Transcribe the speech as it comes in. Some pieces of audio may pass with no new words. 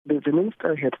the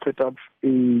minister had set up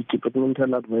a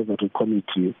departmental advisory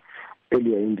committee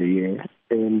earlier in the year,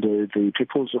 and the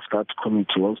purpose of that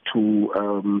committee was to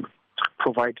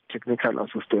provide technical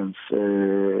assistance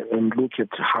and look at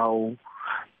how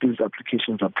these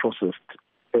applications are processed.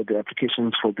 The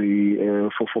applications for the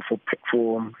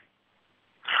for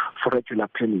regular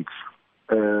permits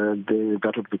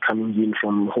that would be coming in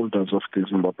from holders of the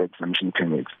Zimbabwe exemption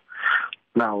permits.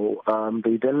 Now,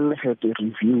 they then had a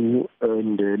review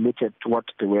and look at what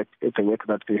the work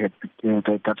that they had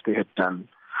done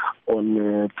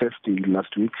on Thursday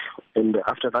last week, and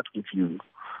after that review,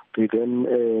 they then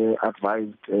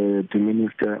advised the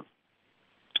minister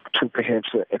to perhaps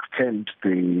extend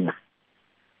the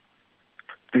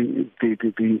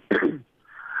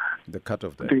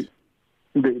cut-off date.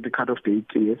 The cut-off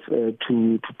date, yes,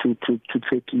 to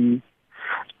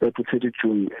 30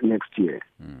 June next year.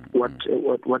 Mm-hmm.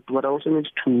 What I also need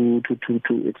to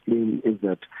explain is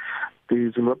that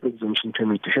the Zimbabwe exemption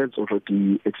permit has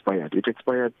already expired. It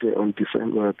expired on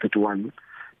December 31,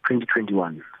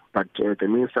 2021. But the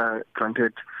minister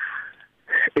granted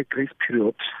a grace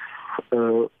period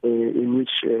in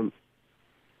which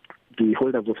the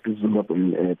holders of the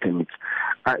Zimbabwean permits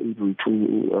are able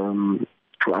to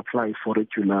apply for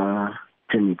regular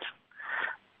permits.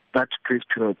 That grace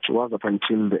period was up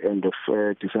until the end of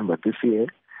December this year.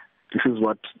 This is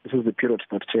the period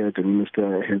that the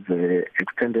minister has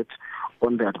extended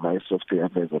on the advice of the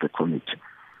advisory committee.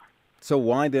 So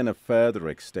why then a further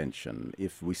extension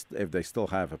if they still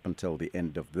have up until the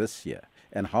end of this year?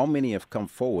 And how many have come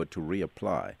forward to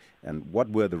reapply? And what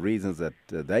were the reasons that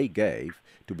they gave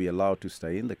to be allowed to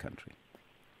stay in the country?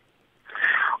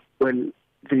 Well,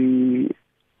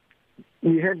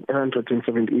 we had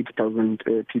 178,000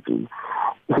 people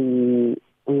who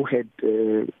had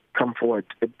come forward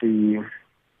at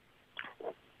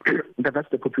that's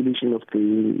the population of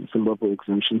the Zimbabwe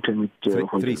exemption permit.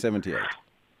 378.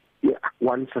 Yeah,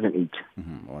 178.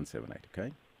 178.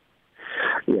 Okay.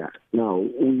 Yeah. Now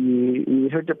we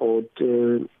had about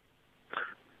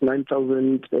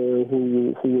 9,000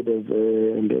 who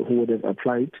would have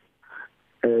applied,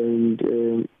 and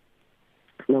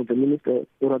now the minister,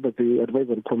 or rather the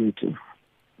advisory committee,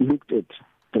 looked at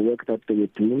the work that they were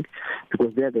doing,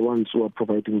 because they are the ones who are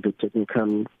providing the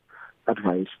technical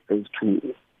advice as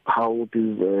to how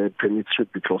these permits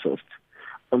should be processed.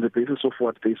 On the basis of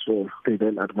what they saw, they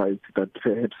then advised that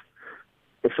perhaps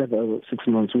a further 6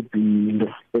 months would be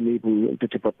enable the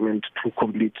department to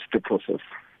complete the process.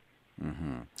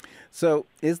 Mm-hmm. So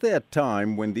is there a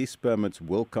time when these permits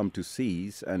will come to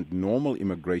cease and normal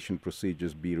immigration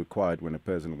procedures be required when a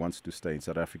person wants to stay in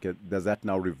South Africa? Does that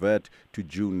now revert to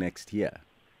June next year?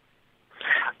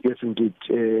 Yes, indeed.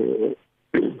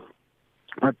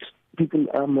 But people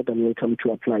are more than welcome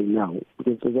to apply now,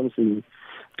 because eventually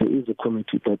there is a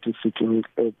committee that is seeking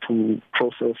to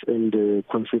process and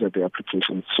consider the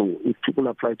applications. So if people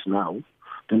apply now,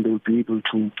 then they will be able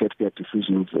to get their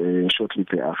decisions shortly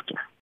thereafter.